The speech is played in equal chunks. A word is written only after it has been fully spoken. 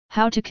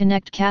How to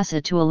connect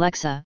Kasa to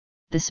Alexa.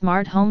 The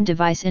smart home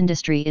device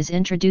industry is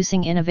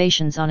introducing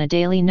innovations on a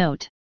daily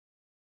note.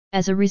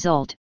 As a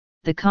result,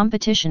 the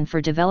competition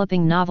for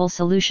developing novel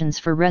solutions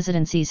for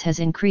residencies has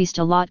increased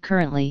a lot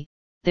currently.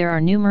 There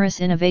are numerous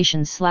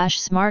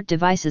innovations/smart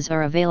devices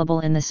are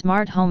available in the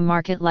smart home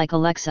market like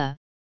Alexa,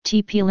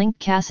 TP-Link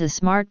Kasa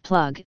Smart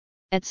Plug,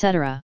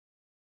 etc.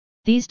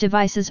 These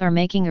devices are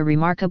making a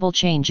remarkable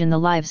change in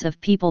the lives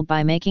of people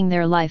by making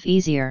their life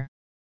easier.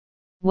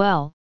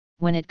 Well,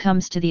 when it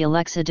comes to the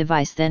Alexa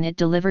device, then it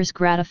delivers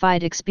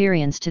gratified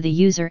experience to the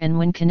user, and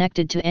when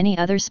connected to any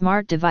other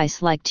smart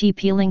device like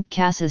TP-Link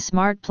Kasa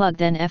Smart Plug,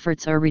 then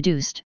efforts are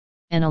reduced,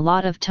 and a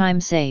lot of time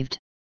saved.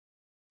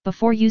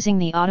 Before using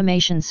the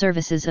automation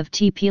services of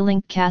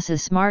TP-Link Kasa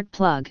Smart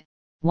Plug,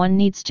 one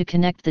needs to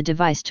connect the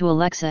device to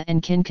Alexa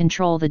and can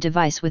control the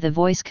device with a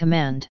voice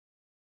command.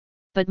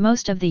 But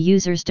most of the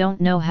users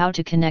don't know how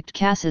to connect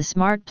Kasa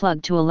Smart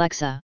Plug to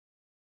Alexa.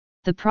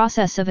 The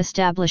process of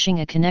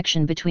establishing a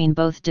connection between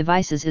both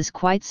devices is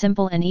quite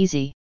simple and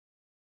easy.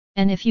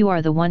 And if you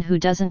are the one who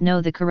doesn't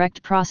know the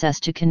correct process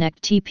to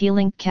connect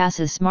TP-Link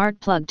Kasa Smart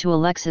Plug to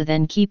Alexa,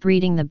 then keep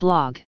reading the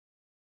blog.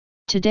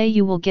 Today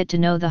you will get to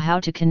know the how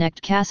to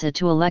connect Kasa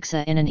to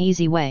Alexa in an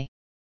easy way.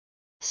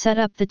 Set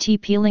up the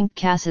TP-Link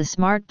Kasa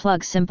Smart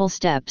Plug. Simple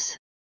steps.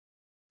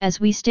 As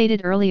we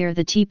stated earlier,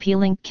 the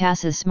TP-Link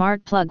Kasa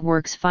Smart Plug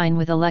works fine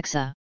with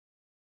Alexa.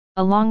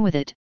 Along with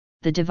it,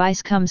 the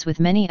device comes with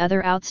many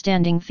other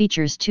outstanding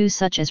features too,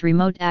 such as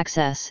remote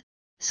access,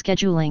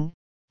 scheduling,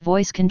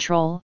 voice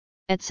control,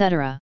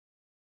 etc.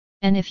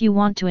 And if you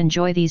want to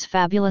enjoy these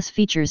fabulous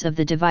features of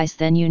the device,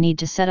 then you need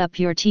to set up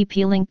your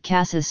TP-Link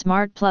Kasa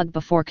Smart Plug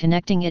before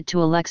connecting it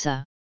to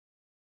Alexa.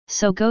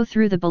 So go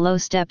through the below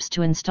steps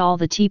to install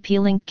the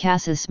TP-Link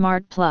Kasa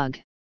Smart Plug.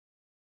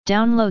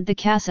 Download the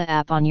Kasa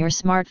app on your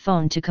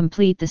smartphone to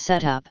complete the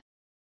setup.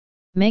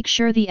 Make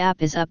sure the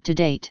app is up to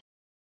date.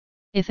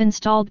 If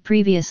installed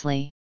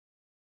previously,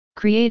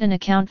 create an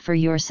account for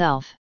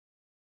yourself.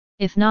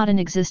 If not an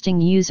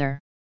existing user,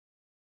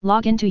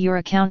 log into your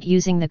account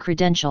using the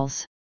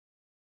credentials.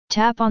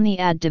 Tap on the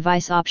Add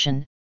Device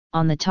option,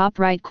 on the top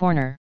right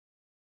corner.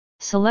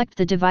 Select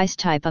the device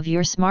type of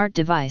your smart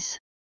device.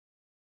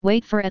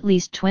 Wait for at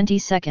least 20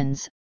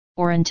 seconds,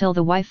 or until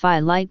the Wi-Fi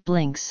light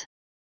blinks.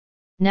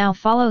 Now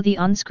follow the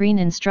on-screen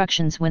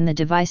instructions when the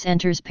device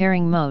enters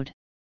pairing mode.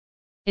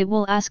 It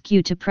will ask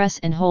you to press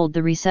and hold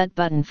the reset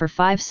button for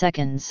 5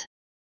 seconds.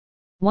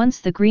 Once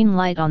the green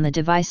light on the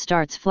device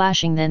starts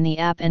flashing, then the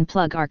app and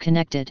plug are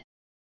connected.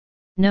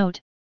 Note,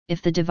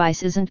 if the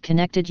device isn't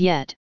connected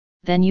yet,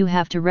 then you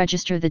have to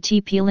register the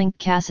TP-Link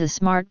Kasa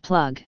Smart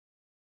Plug.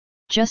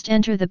 Just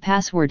enter the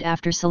password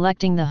after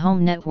selecting the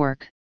home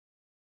network.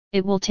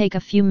 It will take a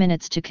few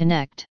minutes to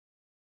connect.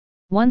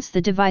 Once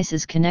the device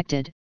is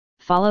connected,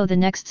 follow the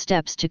next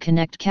steps to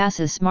connect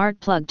Kasa Smart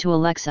Plug to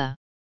Alexa.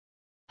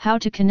 How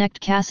to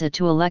connect Kasa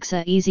to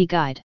Alexa Easy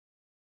Guide.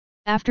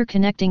 After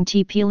connecting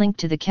TP-Link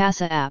to the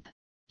Kasa app,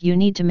 you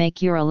need to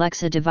make your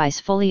Alexa device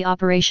fully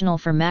operational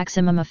for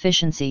maximum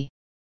efficiency.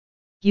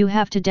 You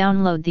have to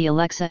download the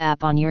Alexa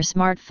app on your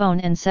smartphone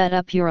and set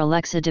up your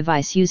Alexa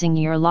device using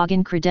your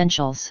login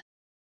credentials.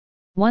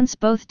 Once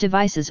both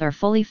devices are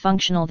fully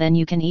functional, then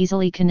you can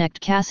easily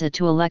connect Kasa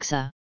to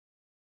Alexa.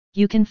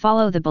 You can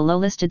follow the below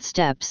listed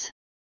steps.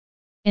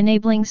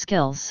 Enabling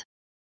skills.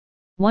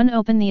 1.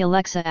 Open the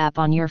Alexa app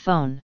on your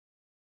phone.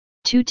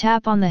 2.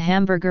 Tap on the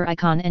hamburger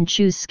icon and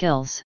choose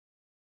skills.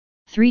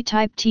 3.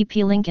 Type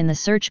TP-Link in the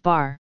search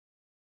bar.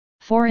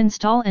 4.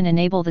 Install and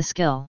enable the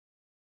skill.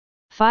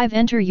 5.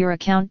 Enter your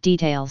account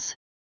details.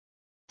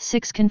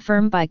 6.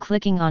 Confirm by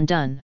clicking on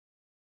Done.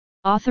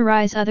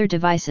 Authorize other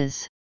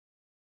devices.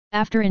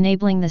 After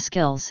enabling the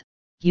skills,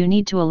 you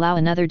need to allow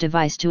another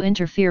device to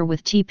interfere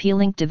with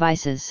TP-Link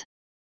devices.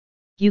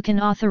 You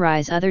can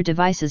authorize other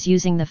devices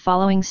using the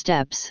following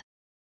steps.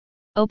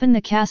 Open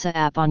the Kasa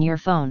app on your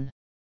phone.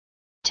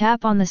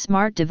 Tap on the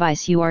smart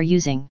device you are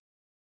using.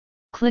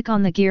 Click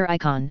on the gear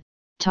icon,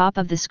 top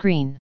of the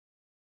screen.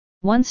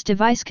 Once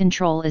device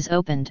control is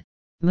opened,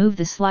 move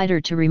the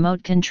slider to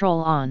remote control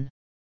on.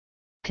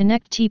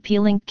 Connect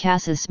TP-Link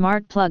Kasa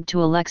Smart Plug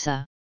to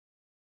Alexa.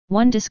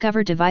 1.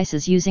 Discover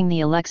devices using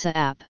the Alexa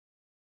app.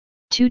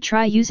 2.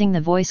 Try using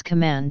the voice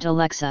command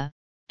Alexa,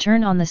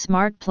 turn on the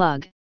smart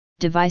plug,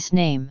 device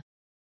name.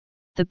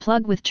 The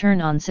plug with turn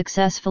on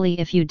successfully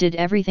if you did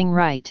everything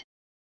right.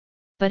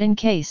 But in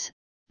case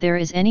there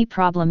is any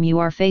problem you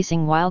are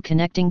facing while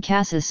connecting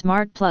Kasa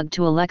Smart Plug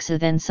to Alexa,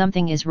 then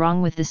something is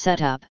wrong with the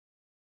setup.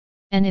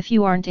 And if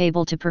you aren't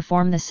able to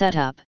perform the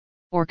setup,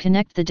 or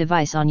connect the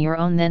device on your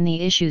own, then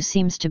the issue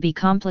seems to be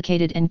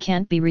complicated and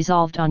can't be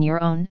resolved on your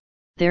own.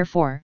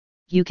 Therefore,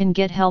 you can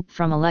get help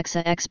from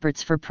Alexa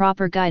experts for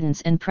proper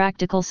guidance and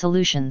practical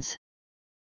solutions.